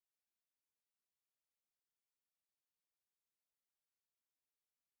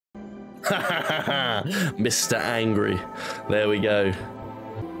Mr. Angry. There we go.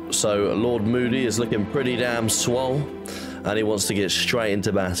 So Lord Moody is looking pretty damn swole, and he wants to get straight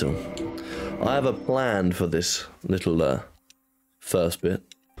into battle. I have a plan for this little first bit.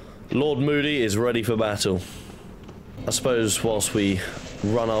 Lord Moody is ready for battle. I suppose whilst we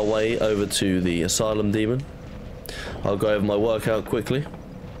run our way over to the Asylum Demon, I'll go over my workout quickly.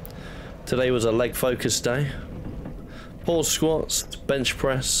 Today was a leg focus day. Pause squats, bench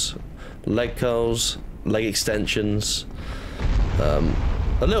press, leg curls, leg extensions, a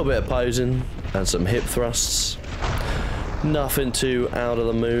little bit of posing and some hip thrusts. Nothing too out of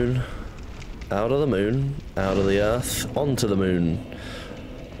the moon. Out of the moon, out of the earth, onto the moon,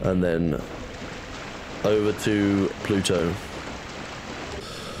 and then over to Pluto.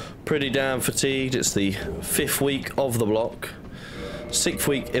 Pretty damn fatigued. It's the 5th week of the block. 6th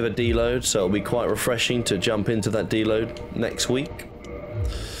week of a deload, so it'll be quite refreshing to jump into that deload next week.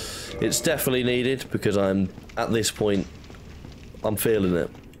 It's definitely needed because I'm, at this point, I'm feeling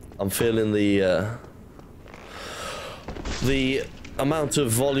it. I'm feeling the amount of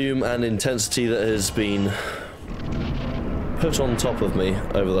volume and intensity that has been put on top of me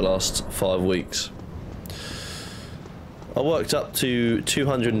over the last 5 weeks. I worked up to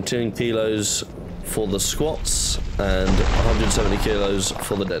 210 kilos for the squats and 170 kilos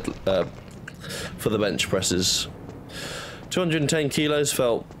for the bench presses. 210 kilos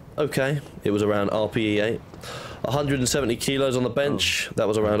felt okay. It was around RPE 8. 170 kilos on the bench, that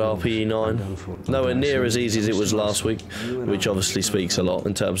was around RPE 9. Nowhere near as easy as it was last week, which obviously speaks a lot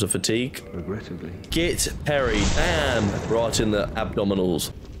in terms of fatigue. Get Perry, damn, right in the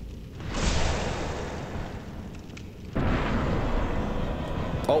abdominals.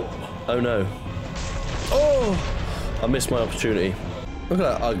 Oh no. Oh, I missed my opportunity. Look at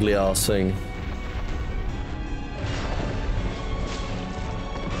that ugly ass thing.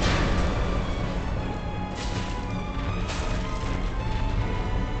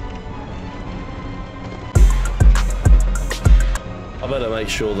 I better make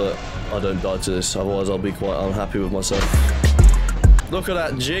sure that I don't die to this, otherwise I'll be quite unhappy with myself. Look at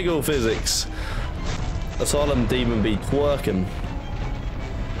that jiggle physics. Asylum Demon be twerking.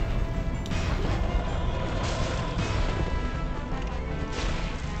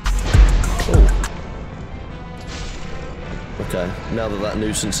 Okay, now that that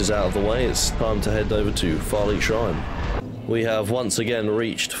nuisance is out of the way, it's time to head over to Firelink Shrine. We have once again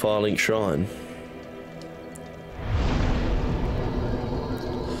reached Firelink Shrine.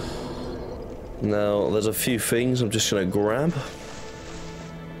 Now, there's a few things I'm just going to grab.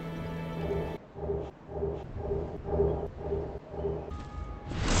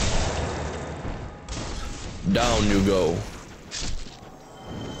 Down you go.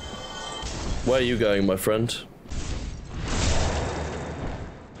 Where are you going, my friend?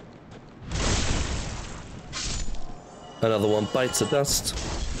 Another one bites the dust.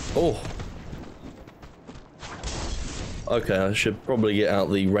 Oh. Okay, I should probably get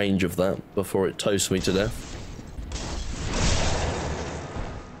out the range of that before it toasts me to death.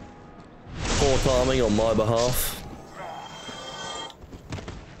 Poor timing on my behalf.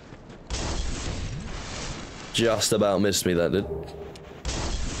 Just about missed me, that did.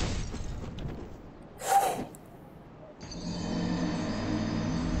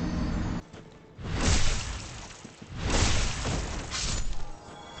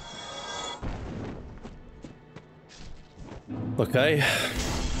 Okay,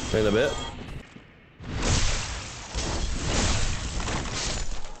 in a bit.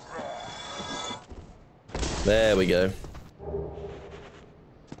 There we go.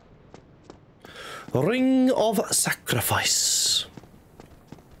 Ring of Sacrifice.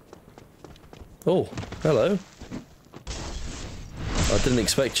 Oh, hello. I didn't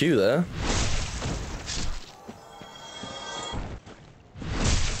expect you there.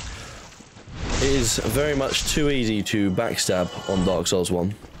 It is very much too easy to backstab on Dark Souls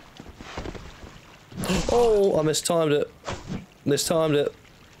 1. Oh, I mistimed it. Mistimed it.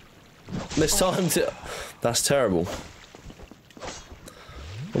 Mistimed it. That's terrible.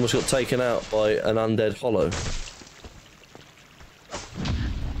 Almost got taken out by an undead hollow.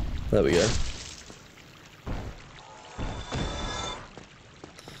 There we go.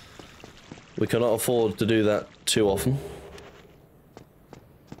 We cannot afford to do that too often,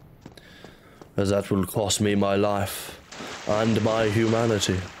 as that will cost me my life and my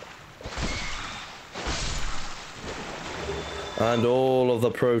humanity. And all of the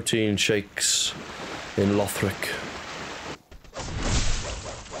protein shakes in Lothric.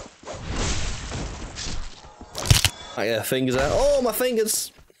 I get fingers out. Oh, my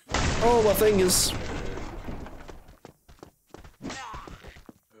fingers! Oh, my fingers!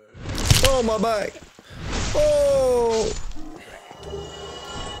 Oh, my back. Oh.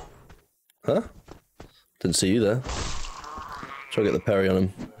 Huh? Didn't see you there. Try to get the parry on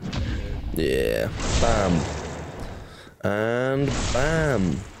him. Yeah. Bam. And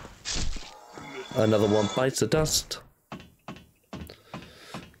bam. Another one bites the dust.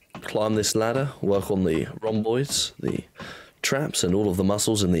 Climb this ladder. Work on the rhomboids, the traps, and all of the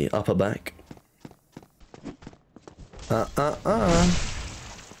muscles in the upper back.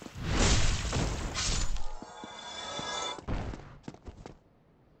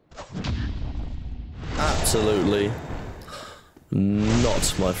 Absolutely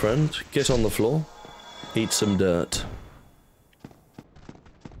not, my friend. Get on the floor. Eat some dirt.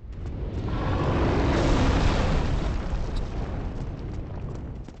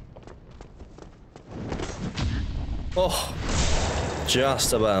 Oh,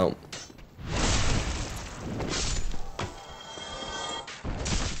 just about.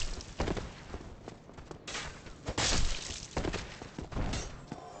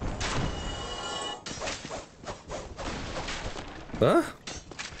 Huh?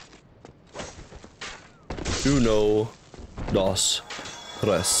 Uno, dos,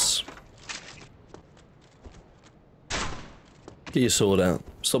 tres. Get your sword out.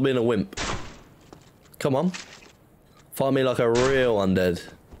 Stop being a wimp. Come on. Fight me like a real undead.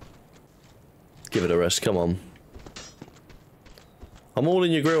 Give it a rest, come on. I'm all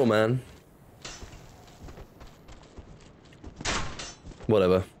in your grill, man.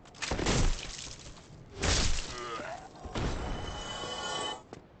 Whatever.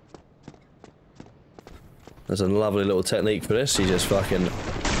 There's a lovely little technique for this. He just fucking...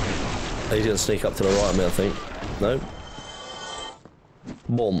 He's gonna sneak up to the right of me, I think. No.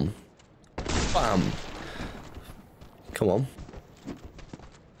 Boom. Bam. Come on.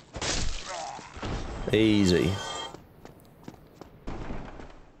 Easy.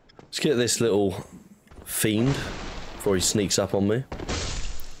 Let's get this little fiend before he sneaks up on me.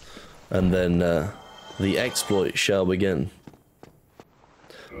 And then the exploit shall begin.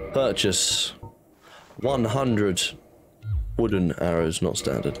 Purchase 100 wooden arrows, not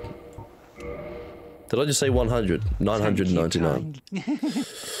standard. Did I just say 100? 999.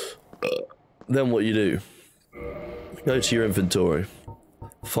 Then what you do? Go to your inventory,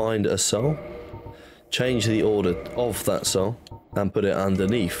 find a soul, change the order of that soul, and put it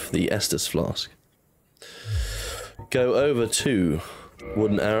underneath the Estus flask. Go over to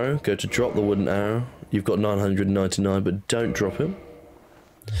wooden arrow, go to drop the wooden arrow. You've got 999, but don't drop it.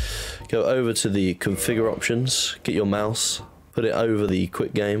 Go over to the configure options, get your mouse, put it over the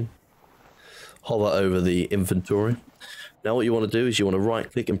quick game, hover over the inventory. Now what you want to do is you want to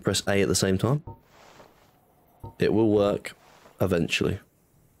right click and press A at the same time. It will work eventually.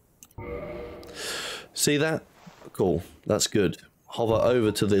 See that? Cool, that's good. Hover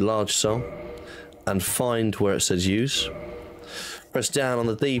over to the large cell and find where it says use. Press down on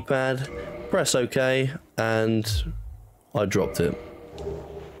the D-pad, press OK, and I dropped it.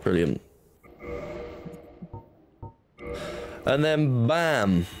 Brilliant. And then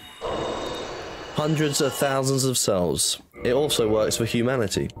bam! Hundreds of thousands of cells. It also works for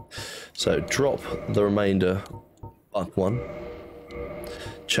humanity. So drop the remainder but one.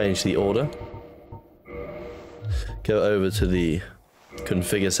 Change the order. Go over to the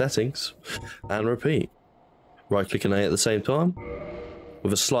configure settings and repeat. Right click and A at the same time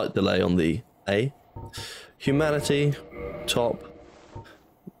with a slight delay on the A. Humanity, top,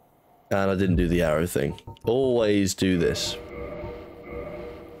 and I didn't do the arrow thing. Always do this.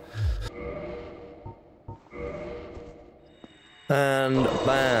 And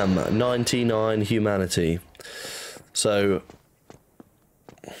bam, 99 humanity. So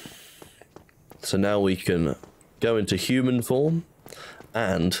now we can go into human form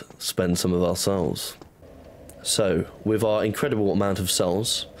and spend some of our souls. So with our incredible amount of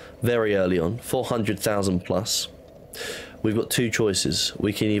souls, very early on, 400,000 plus, we've got two choices.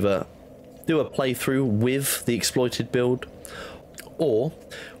 We can either do a playthrough with the exploited build, or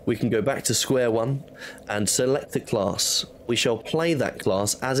we can go back to square one and select a class. We shall play that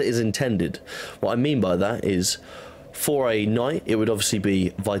class as it is intended. What I mean by that is, for a knight, it would obviously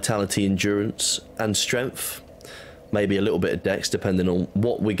be vitality, endurance, and strength. Maybe a little bit of dex, depending on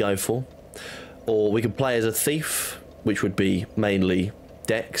what we go for. Or we could play as a thief, which would be mainly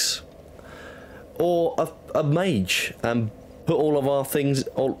dex. Or a mage, and put all of our things,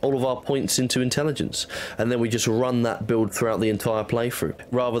 all of our points into intelligence, and then we just run that build throughout the entire playthrough,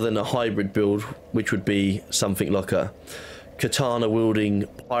 rather than a hybrid build, which would be something like a katana wielding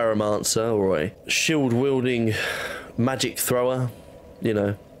pyromancer or a shield wielding magic thrower. You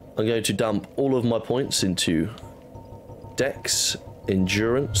know, I'm going to dump all of my points into dex,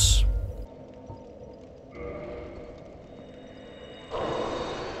 endurance,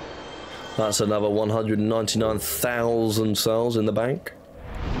 That's another 199,000 souls in the bank.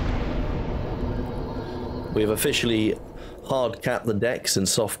 We've officially hard capped the dex and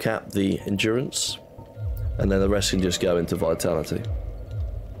soft capped the endurance. And then the rest can just go into vitality.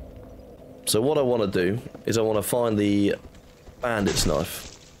 So what I want to do is I want to find the bandit's knife.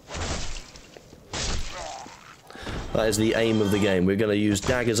 That is the aim of the game. We're going to use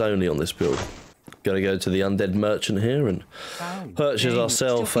daggers only on this build. Going to go to the undead merchant here and purchase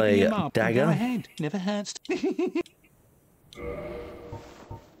ourselves a dagger. Never hurts.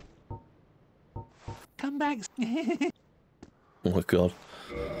 Come back. Oh my god.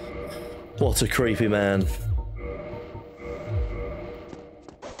 What a creepy man.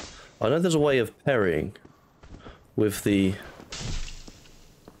 I know there's a way of parrying with the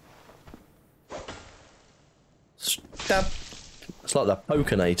stab. It's like that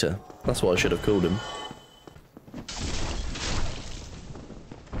Pokinator. That's what I should have called him.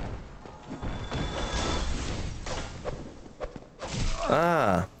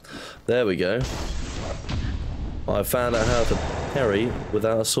 Ah, there we go. I found out how to parry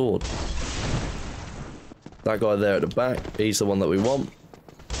without a sword. That guy there at the back, he's the one that we want.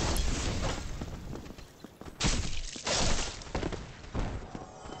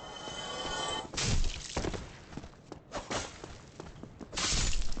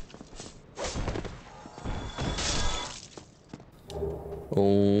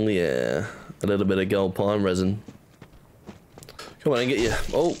 Oh yeah, a little bit of gold pine resin. Come on and get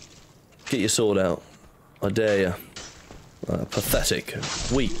your sword out. I dare you. Pathetic,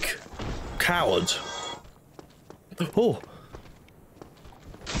 weak, coward. Oh,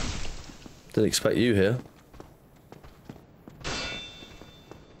 didn't expect you here.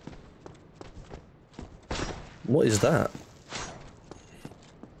 What is that?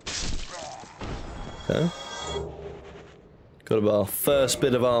 Okay. Got about our first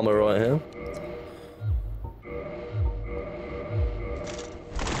bit of armor right here.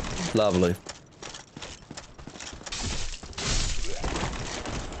 Lovely.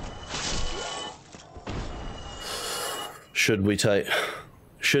 Should we take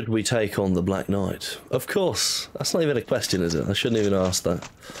on the Black Knight? Of course. That's not even a question, is it? I shouldn't even ask that.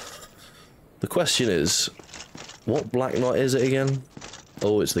 The question is, what Black Knight is it again?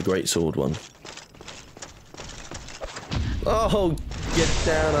 Oh, it's the Great Sword one. Oh, get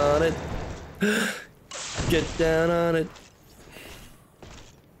down on it. Get down on it.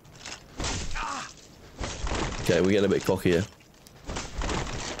 Okay, we're getting a bit cocky here.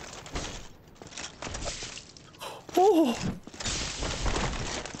 Oh!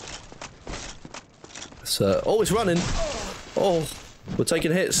 So, oh, it's running. Oh, we're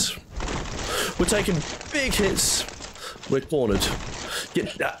taking hits. We're taking big hits. We're cornered.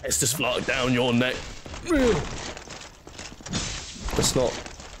 Get that Estus flag down your neck. That's not.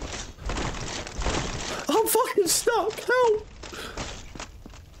 I'm fucking stuck. Help!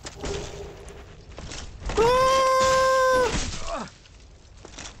 Ah!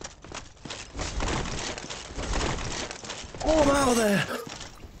 Oh, I'm out of there.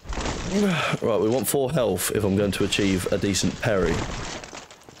 Right, we want 4 health if I'm going to achieve a decent parry.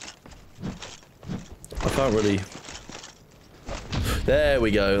 I can't really. There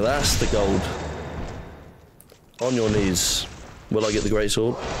we go. That's the gold. On your knees. Will I get the great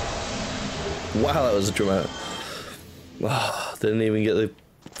sword? Wow, that was dramatic. Oh, didn't even get the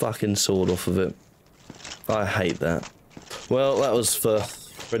fucking sword off of it. I hate that. Well, that was for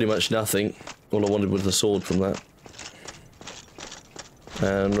pretty much nothing. All I wanted was the sword from that.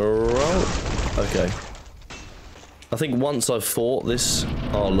 And roll. Okay. I think once I've fought this,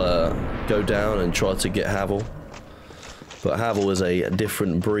 I'll go down and try to get Havel. But Havel is a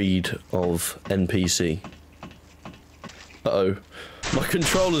different breed of NPC. Uh-oh. My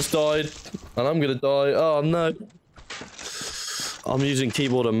controller's died. And I'm gonna die. Oh no. I'm using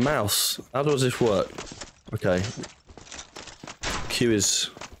keyboard and mouse. How does this work? Okay. Q is...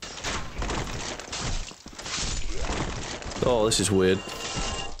 Oh, this is weird.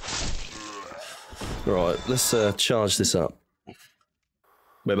 Right, let's charge this up.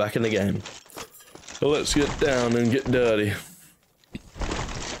 We're back in the game. Well, let's get down and get dirty.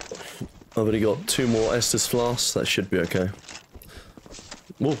 I've already got 2 more Estus flasks. That should be okay.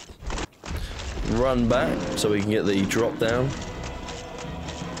 Whoa. Run back so we can get the drop down.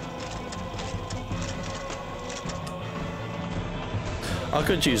 I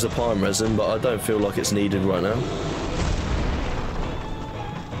could use the pine resin, but I don't feel like it's needed right now.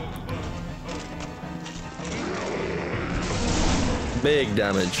 Big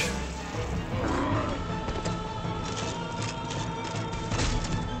damage.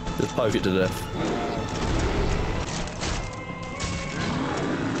 Just poke it to death.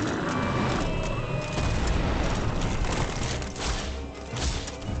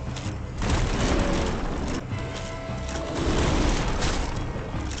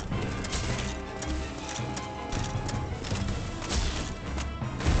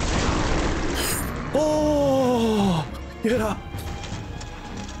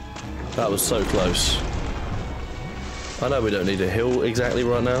 That was so close. I know we don't need a hill exactly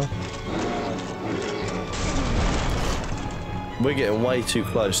right now. We're getting way too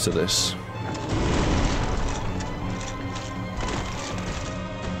close to this.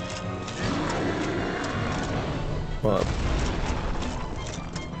 Right.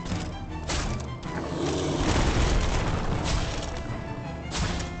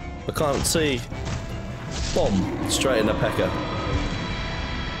 I can't see. Bomb. Straight in the pecker.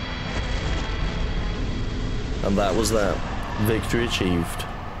 And that was that. Victory achieved.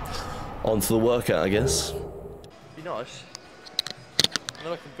 On to the workout, I guess. Be nice. And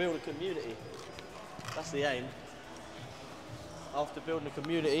then I can build a community. That's the aim. After building a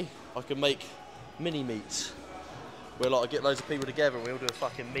community, I can make mini meets. Where like I get loads of people together and we all do a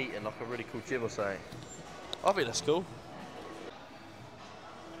fucking meet in like a really cool gym or something. I think that's cool.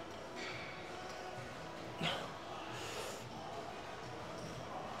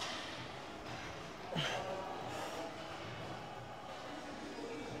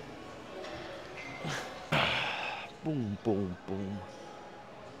 Boom, boom, boom.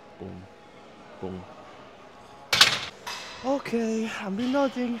 Boom, boom. Okay, I'm be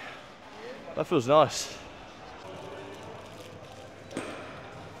nodding. That feels nice.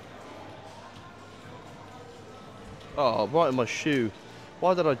 Oh, right in my shoe.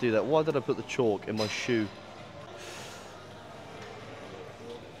 Why did I do that? Why did I put the chalk in my shoe?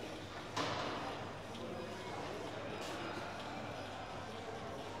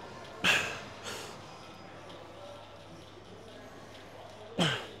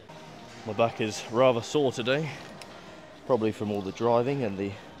 My back is rather sore today, probably from all the driving and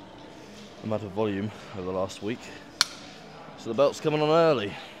the amount of volume over the last week. So the belt's coming on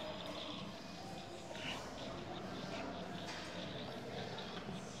early.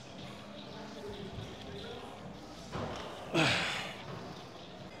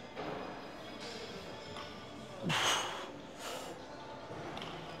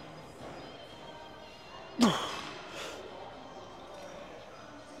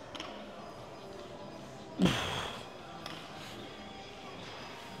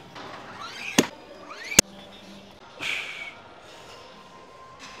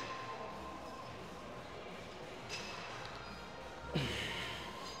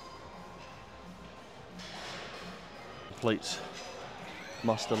 Plates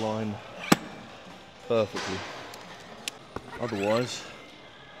must align perfectly, otherwise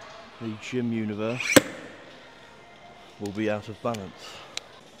the gym universe will be out of balance.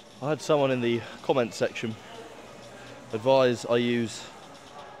 I had someone in the comment section advise I use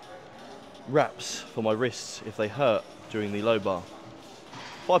wraps for my wrists if they hurt during the low bar.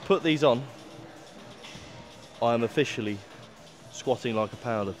 If I put these on, I am officially squatting like a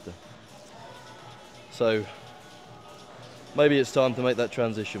powerlifter. So maybe it's time to make that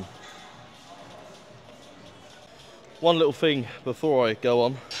transition. One little thing before I go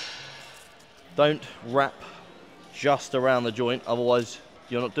on, don't wrap just around the joint, otherwise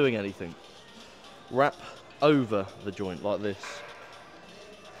you're not doing anything. Wrap over the joint like this,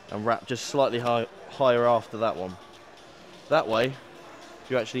 and wrap just slightly higher after that one. That way,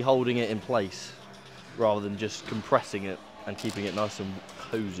 you're actually holding it in place, rather than just compressing it and keeping it nice and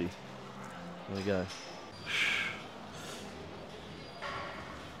cozy. There we go.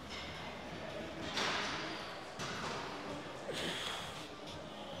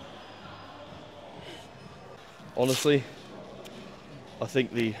 Honestly, I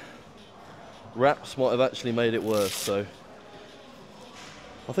think the wraps might have actually made it worse, so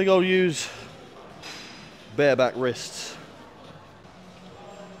I think I'll use bareback wrists.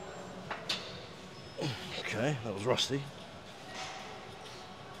 Okay, that was rusty.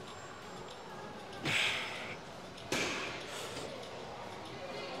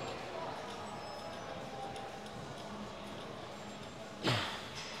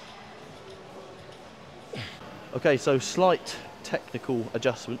 Okay, so slight technical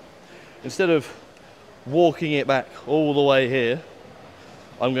adjustment. Instead of walking it back all the way here,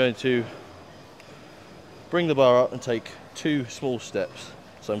 I'm going to bring the bar up and take 2 small steps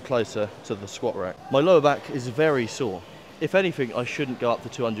so I'm closer to the squat rack. My lower back is very sore. If anything, I shouldn't go up to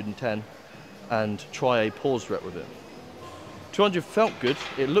 210 and try a paused rep with it. 200 felt good,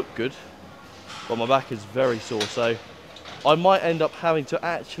 it looked good, but my back is very sore, so I might end up having to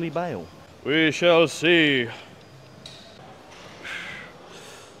actually bail. We shall see.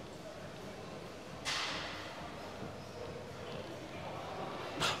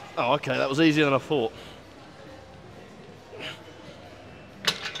 Oh, okay, that was easier than I thought.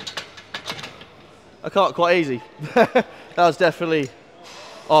 I can't quite easy. That was definitely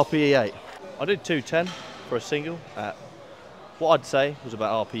RPE 8. I did 210 for a single at what I'd say was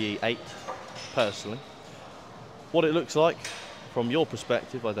about RPE 8, personally. What it looks like from your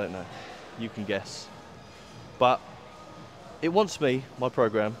perspective, I don't know. You can guess. But it wants me, my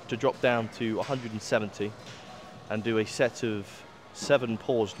program, to drop down to 170 and do a set of 7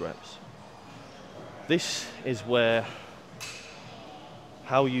 paused reps. This is where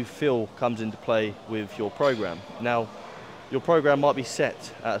how you feel comes into play with your program. Now, your program might be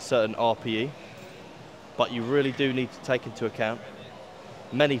set at a certain RPE, but you really do need to take into account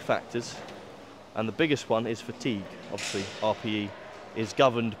many factors, and the biggest one is fatigue. Obviously, RPE is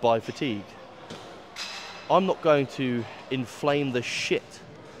governed by fatigue. I'm not going to inflame the shit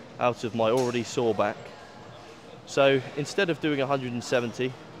out of my already sore back. So instead of doing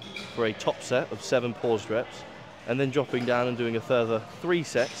 170 for a top set of 7 paused reps, and then dropping down and doing a further 3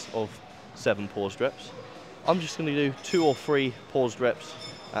 sets of 7 paused reps, I'm just going to do 2 or 3 paused reps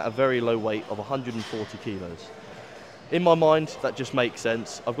at a very low weight of 140 kilos. In my mind, that just makes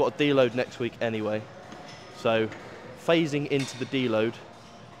sense. I've got a deload next week anyway, so phasing into the deload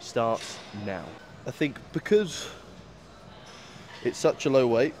starts now. I think because it's such a low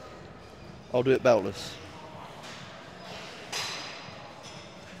weight, I'll do it beltless.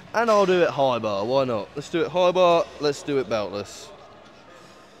 And I'll do it high bar, why not? Let's do it high bar, let's do it beltless.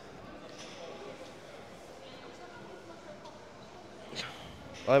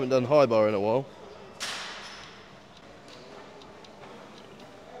 I haven't done high bar in a while.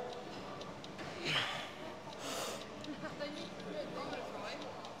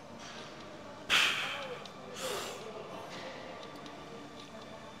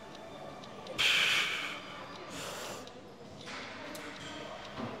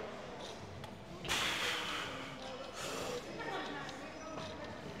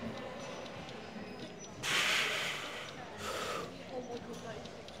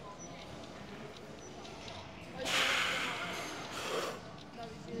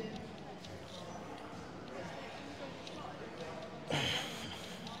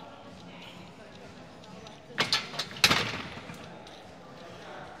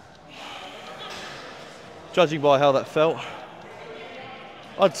 Judging by how that felt,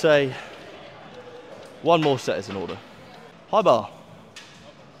 I'd say 1 more set is in order. High bar.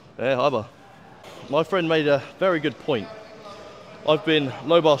 Yeah, high bar. My friend made a very good point. I've been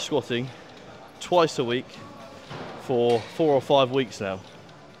low bar squatting twice a week for 4 or 5 weeks now,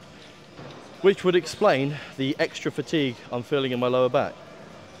 which would explain the extra fatigue I'm feeling in my lower back.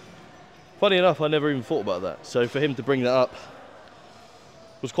 Funny enough, I never even thought about that. So for him to bring that up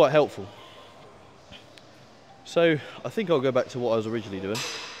was quite helpful. So I think I'll go back to what I was originally doing,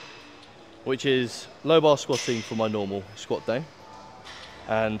 which is low bar squatting for my normal squat day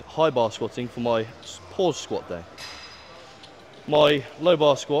and high bar squatting for my pause squat day. My low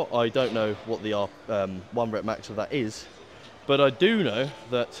bar squat, I don't know what the 1 rep max of that is, but I do know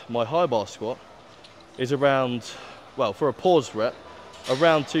that my high bar squat is around, well, for a paused rep,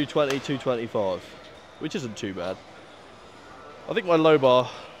 around 220, 225, which isn't too bad. I think my low bar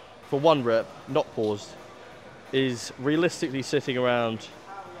for 1 rep, not paused, is realistically sitting around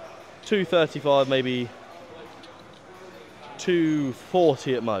 235, maybe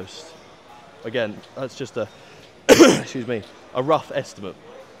 240 at most. Again, that's just a, excuse me, a rough estimate.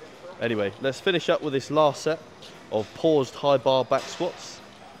 Anyway, let's finish up with this last set of paused high bar back squats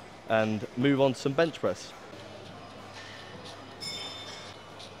and move on to some bench press.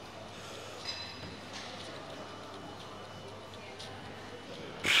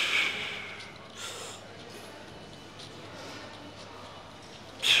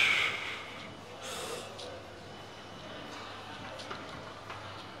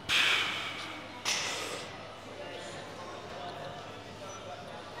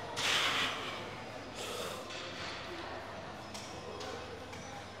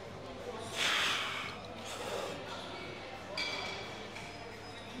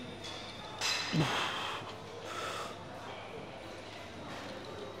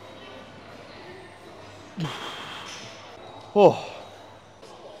 Oh,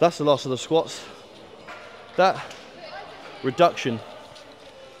 that's the last of the squats. That reduction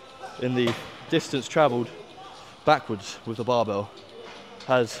in the distance traveled backwards with the barbell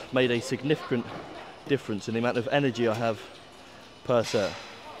has made a significant difference in the amount of energy I have per set.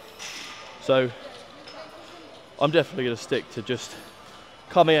 So I'm definitely going to stick to just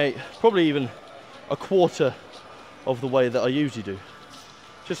coming probably even a quarter of the way that I usually do.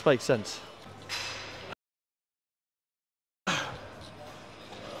 Just makes sense.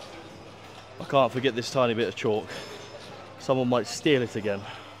 I can't forget this tiny bit of chalk. Someone might steal it again.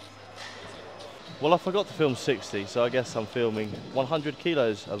 Well, I forgot to film 60, so I guess I'm filming 100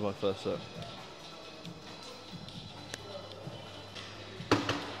 kilos as my first set.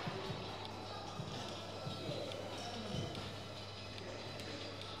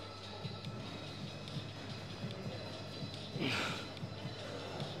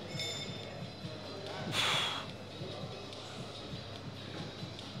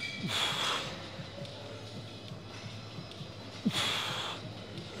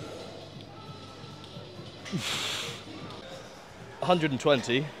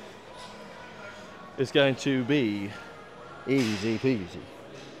 120 is going to be easy peasy,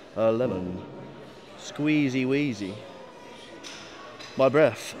 a lemon squeezy wheezy. My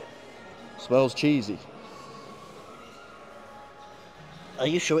breath smells cheesy. Are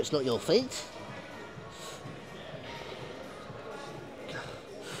you sure it's not your feet?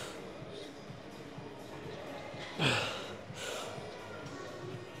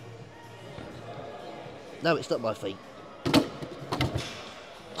 No, it's not my feet.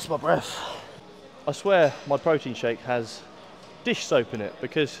 It's my breath. I swear my protein shake has dish soap in it,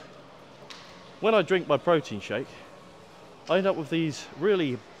 because when I drink my protein shake, I end up with these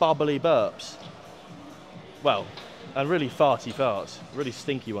really bubbly burps. Well, and really farty farts, really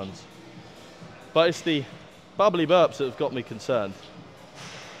stinky ones. But it's the bubbly burps that have got me concerned.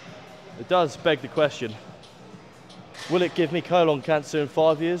 It does beg the question, will it give me colon cancer in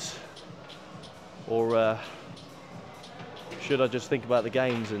 5 years? Or should I just think about the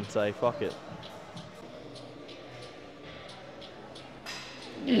games and say, fuck it?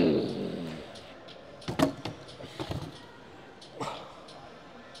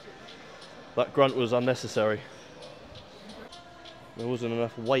 That grunt was unnecessary. There wasn't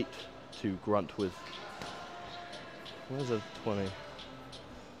enough weight to grunt with. Where's a 20?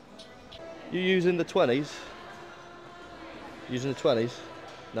 You using the 20s? Using the 20s?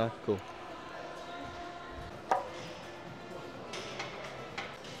 No? Cool.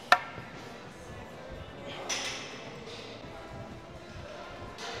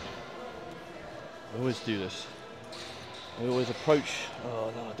 I always do this. I always approach.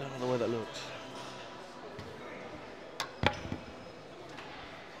 Oh no, I don't know the way that looks. I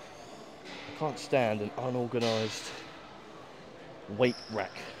can't stand an unorganised weight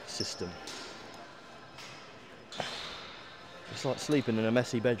rack system. It's like sleeping in a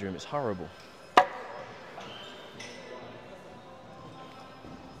messy bedroom. It's horrible.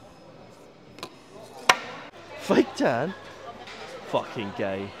 Fake tan? Fucking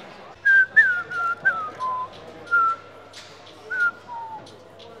gay.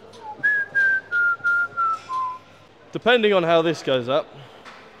 Depending on how this goes up,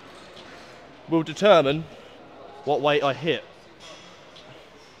 will determine what weight I hit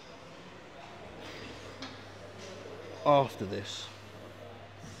after this.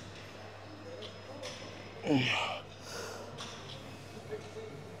 A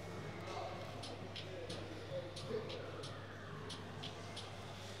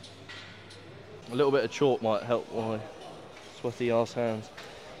little bit of chalk might help my sweaty ass hands.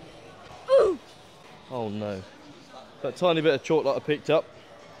 Oh no. That tiny bit of chalk that I picked up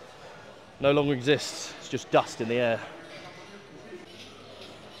no longer exists. It's just dust in the air.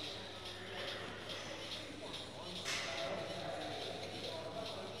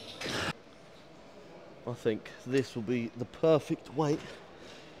 I think this will be the perfect weight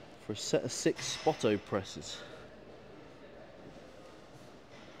for a set of 6 Spotto presses.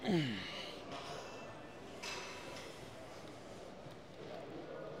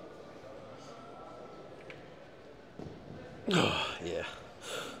 Oh, yeah.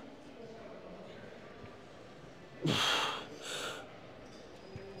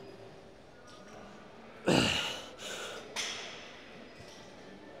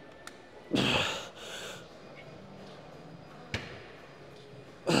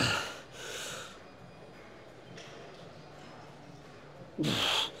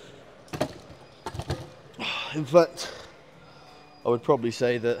 In fact, I would probably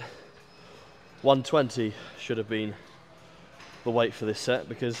say that 120 should have been the weight for this set,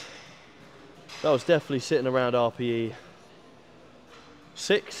 because that was definitely sitting around RPE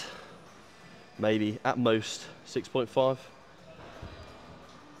 6, maybe at most 6.5.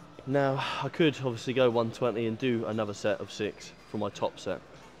 Now I could obviously go 120 and do another set of 6 for my top set.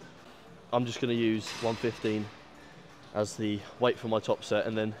 I'm just going to use 115 as the weight for my top set,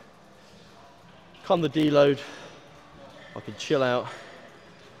 and then come the deload I can chill out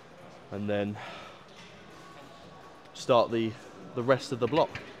and then start the rest of the block.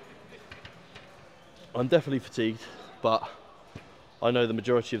 I'm definitely fatigued, but I know the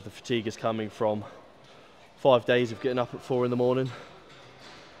majority of the fatigue is coming from 5 days of getting up at 4 in the morning,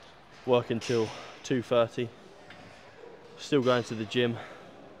 working till 2:30, still going to the gym,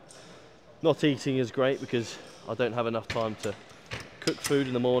 not eating is great because I don't have enough time to cook food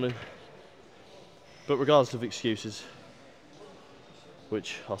in the morning. But regardless of excuses,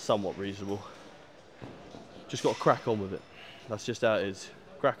 which are somewhat reasonable, just got to crack on with it. That's just how it is.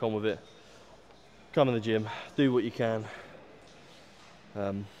 Crack on with it. Come in the gym, do what you can.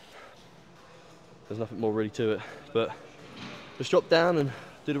 There's nothing more really to it, but just drop down and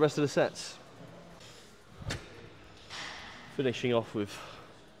do the rest of the sets. Finishing off with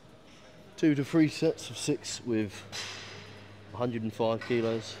 2 to 3 sets of 6 with 105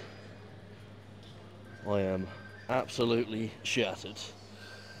 kilos. I am absolutely shattered.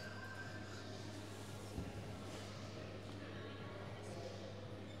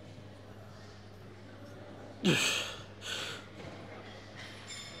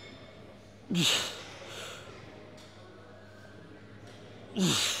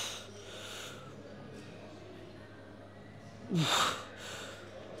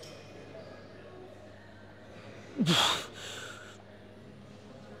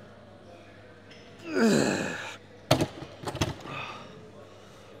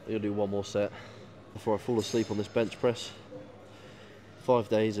 I'll do one more set before I fall asleep on this bench press. 5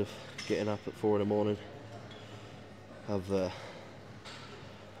 days of getting up at 4 in the morning have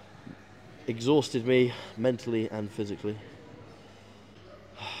exhausted me mentally and physically.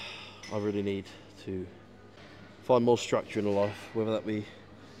 I really need to find more structure in life, whether that be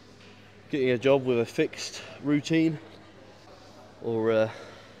getting a job with a fixed routine or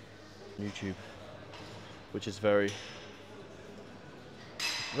YouTube, which is very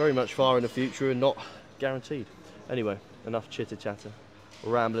much far in the future and not guaranteed. Anyway, enough chitter chatter,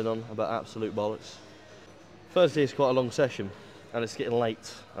 rambling on about absolute bollocks. Thursday is quite a long session and it's getting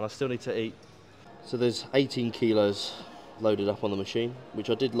late and I still need to eat. So there's 18 kilos loaded up on the machine, which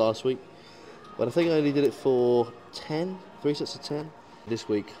I did last week, but I think I only did it for 10, 3 sets of 10. This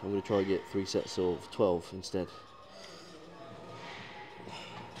week I'm going to try and get 3 sets of 12 instead.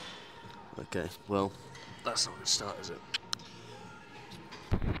 Okay, well, that's not a good start, is it?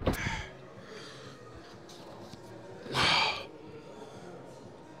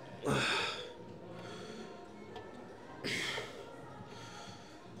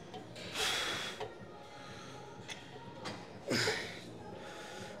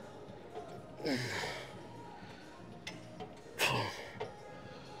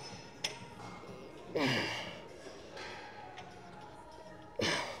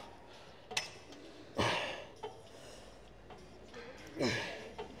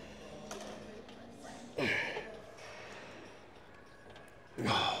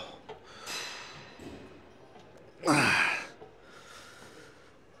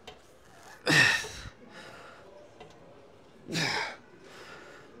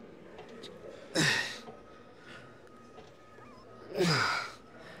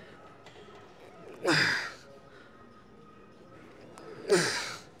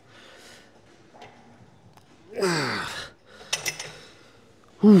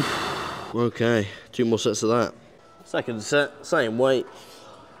 Okay, 2 more sets of that. Second set, same weight,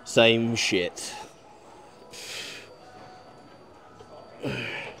 same shit.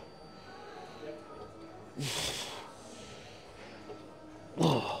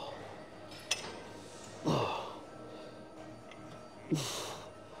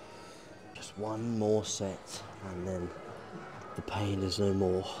 Just 1 more set and then the pain is no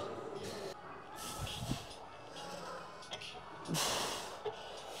more.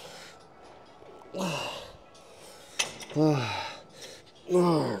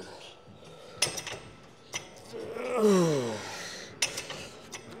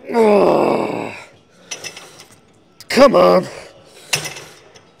 Come on.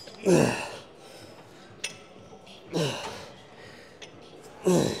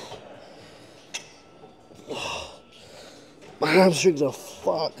 My hamstrings are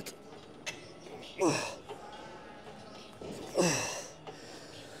fucked.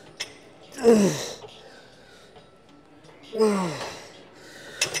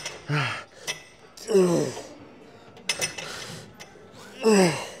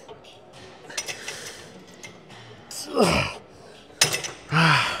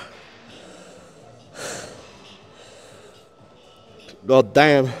 God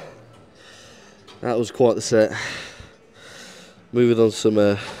damn, that was quite the set. Moving on to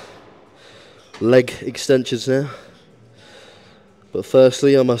some leg extensions now. But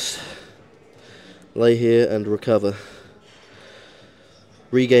firstly I must lay here and recover.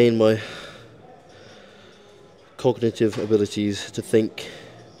 Regain my cognitive abilities to think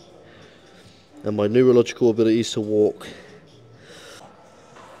and my neurological abilities to walk.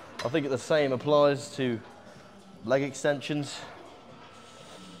 I think the same applies to leg extensions.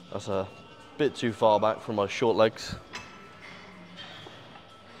 That's a bit too far back from my short legs.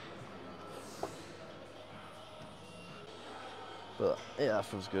 But yeah, that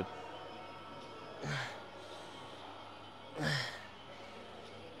feels good.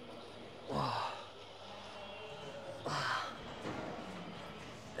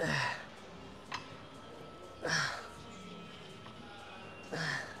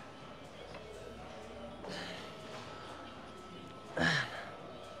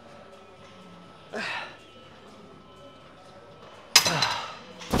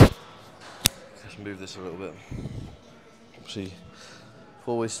 move this a little bit. See,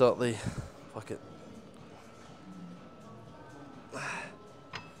 before we start the bucket.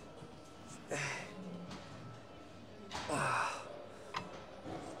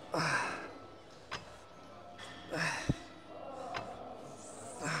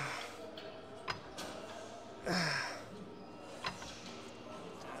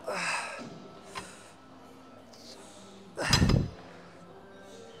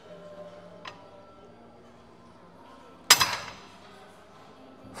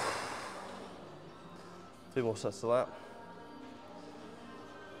 Two more sets of that,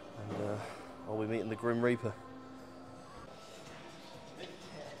 and I'll be meeting the Grim Reaper.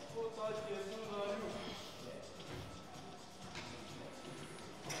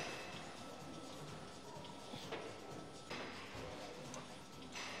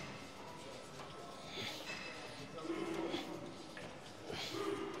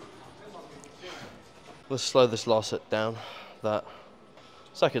 Let's slow this last set down. That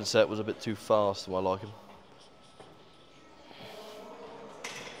second set was a bit too fast for my liking.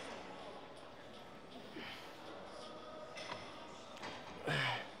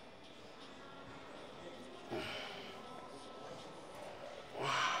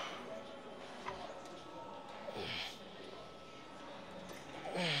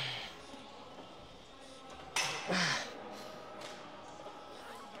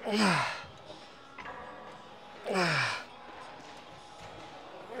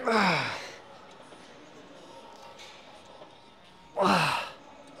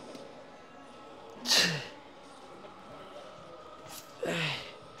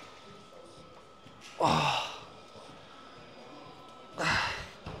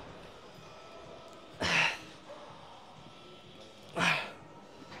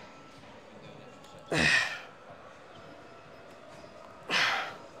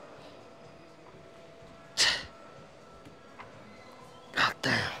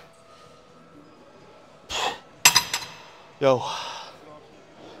 Yo,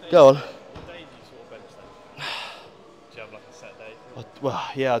 go on. What day do you sort of bench then? Do you have like a set day? Well,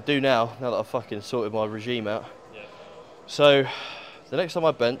 yeah, I do now that I've fucking sorted my regime out. Yeah. So, the next time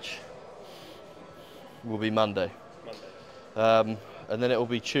I bench will be Monday. And then it will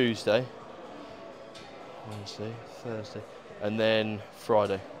be Tuesday, Wednesday, Thursday, and then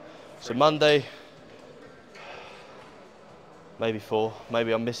Friday. So Monday, maybe 4,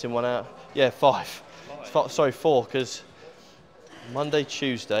 maybe I'm missing one out. Yeah, 5. Sorry, 4, because Monday,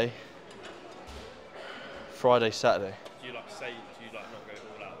 Tuesday, Friday, Saturday. Do you like save? Do you like not go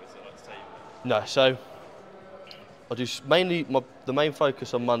all out? Is it like save? No, so I do mainly the main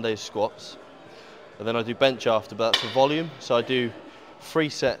focus on Monday is squats, and then I do bench after, but that's for volume. So I do 3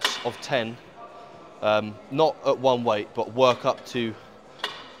 sets of 10, not at one weight, but work up to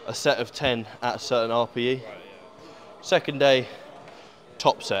a set of 10 at a certain RPE. Right, yeah. Second day,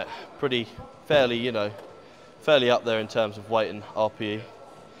 top set, fairly up there in terms of weight and RPE.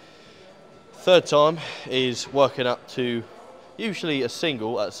 Third time is working up to usually a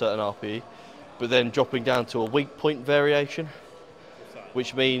single at a certain RPE, but then dropping down to a weak point variation,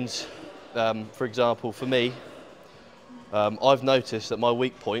 which means, for example, for me, I've noticed that my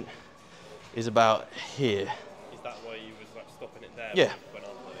weak point is about here. Is that why you was like stopping it there? Yeah. When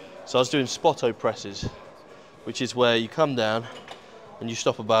I So I was doing spotto presses, which is where you come down and you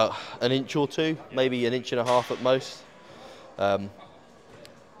stop about an inch or 2, maybe an inch and a half at most.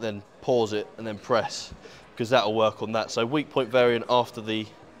 Then pause it and then press, because that'll work on that. So weak point variant after the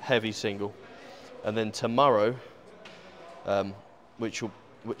heavy single, and then tomorrow, which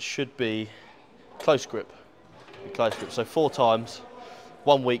should be close grip. So 4 times,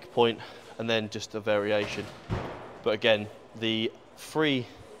 1 weak point, and then just a variation. But again, the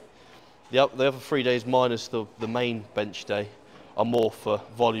other 3 days minus the main bench day are more for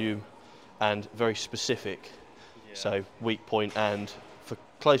volume and very specific. Yeah. So weak point, and for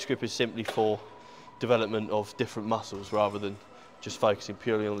close grip is simply for development of different muscles rather than just focusing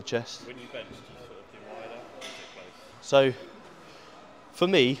purely on the chest. When you bench, do you sort of do wider or is it close? So for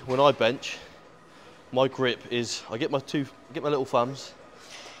me, when I bench, my grip is I get my little thumbs,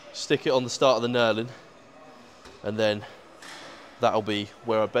 stick it on the start of the knurling, and then that'll be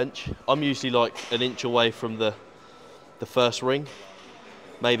where I bench. I'm usually like an inch away from the first ring,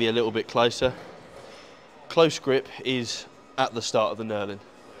 maybe a little bit closer. Close grip is at the start of the knurling.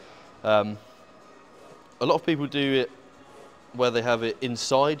 A lot of people do it where they have it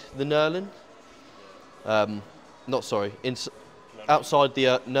inside the knurling. Outside the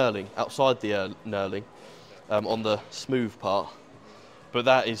knurling, on the smooth part. But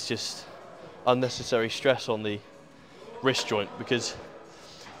that is just unnecessary stress on the wrist joint, because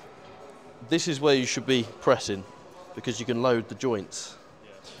this is where you should be pressing because you can load the joints.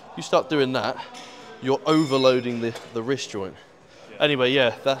 You start doing that, you're overloading the wrist joint. Anyway,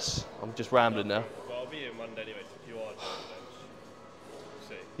 yeah, I'm just rambling now. Well, I'll be here Monday anyway, so if you are doing the bench, we'll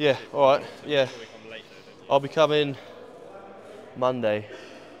see. Yeah, all right, yeah. You'll come later, don't you? I'll be coming Monday.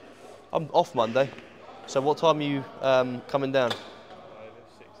 I'm off Monday. So what time are you coming down? 6-ish.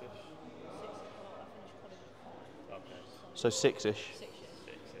 Okay. So 6-ish.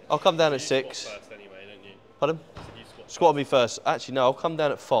 I'll come down at 6. Squat first anyway, don't you? Pardon? So you Squat me first. Actually, no, I'll come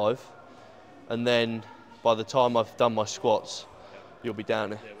down at 5. And then by the time I've done my squats, you'll be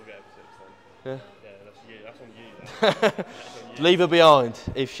down there. Yeah, we'll go for 6 then. Yeah? Yeah, that's on you. That's on you. Leave her behind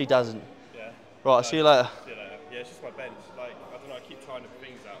if she doesn't. Yeah. Right, I'll see you later. See you later. Yeah, it's just my bench. Like, I don't know, I keep trying to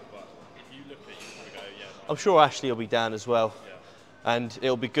things out, but if you look at it, you kind of go, yeah. I'm sure Ashley will be down as well. Yeah. And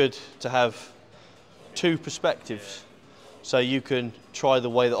it'll be good to have 2 perspectives. So you can try the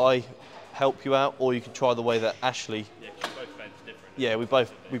way that I help you out, or you can try the way that Ashley. Yeah, 'cause you both bench different. Yeah,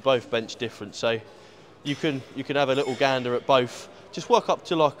 we both bench different. So you can have a little gander at both. Just work up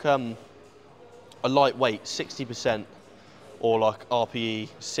to like a light weight, 60%, or like RPE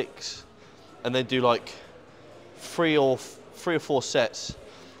 6, and then do like 3 or 4 sets,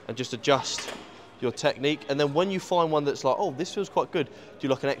 and just adjust your technique. And then when you find one that's like, oh, this feels quite good, do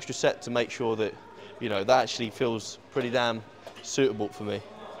like an extra set to make sure that that actually feels pretty damn suitable for me.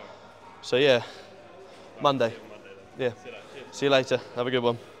 So yeah, Monday. Yeah. See you later. Have a good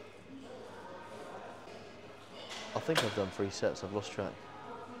one. I think I've done 3 sets. I've lost track.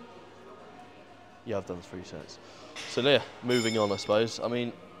 Yeah, I've done 3 sets. So yeah, moving on, I suppose. I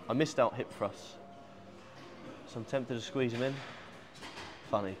mean, I missed out hip thrusts, so I'm tempted to squeeze them in.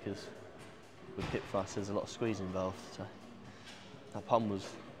 Funny, because with hip thrusts, there's a lot of squeeze involved. So that pun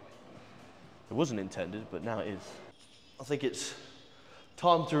it wasn't intended, but now it is. I think it's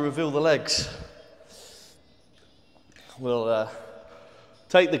time to reveal the legs. We'll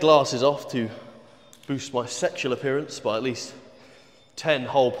take the glasses off to boost my sexual appearance by at least 10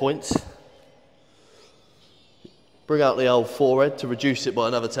 whole points. Bring out the old forehead to reduce it by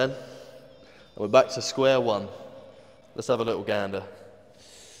another 10. And we're back to square one. Let's have a little gander.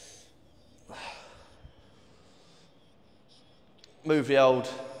 Move the old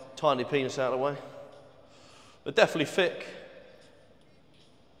tiny penis out of the way. They're definitely thick.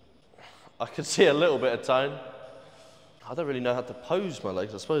 I can see a little bit of tone. I don't really know how to pose my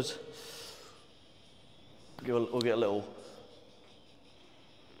legs. I suppose we'll get a little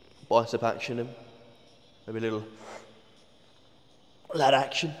bicep action in. Maybe a little lat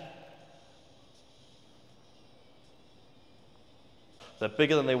action. They're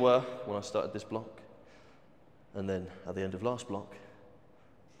bigger than they were when I started this block. And then at the end of last block,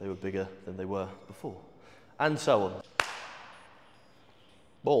 they were bigger than they were before. And so on.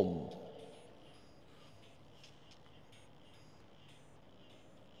 Boom.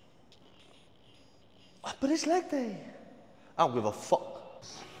 But it's leg day. I don't give a fuck.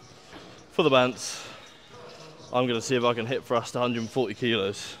 For the bants, I'm going to see if I can hip thrust 140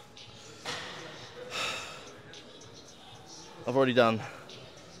 kilos. I've already done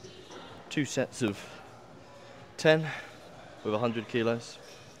 2 sets of 10 with 100 kilos.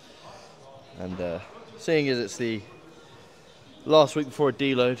 And seeing as it's the last week before a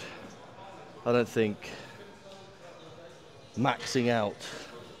deload, I don't think maxing out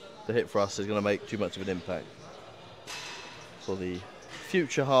the hip thrust is going to make too much of an impact for the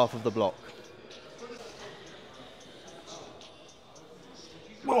future half of the block.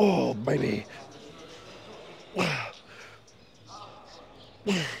 Oh, baby.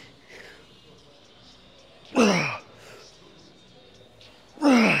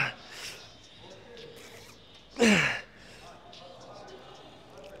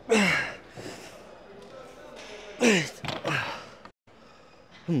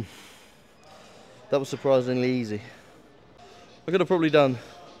 That was surprisingly easy. I could have probably done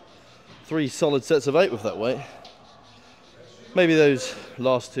 3 solid sets of 8 with that weight. Maybe those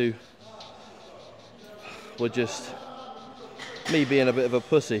last 2 were just me being a bit of a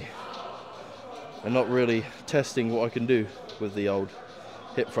pussy and not really testing what I can do with the old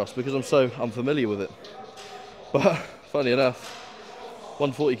hip thrust because I'm so unfamiliar with it. But funny enough,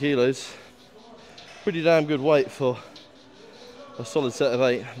 140 kilos, pretty damn good weight for a solid set of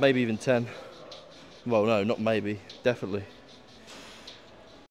 8, maybe even 10. Well, no, not maybe, definitely.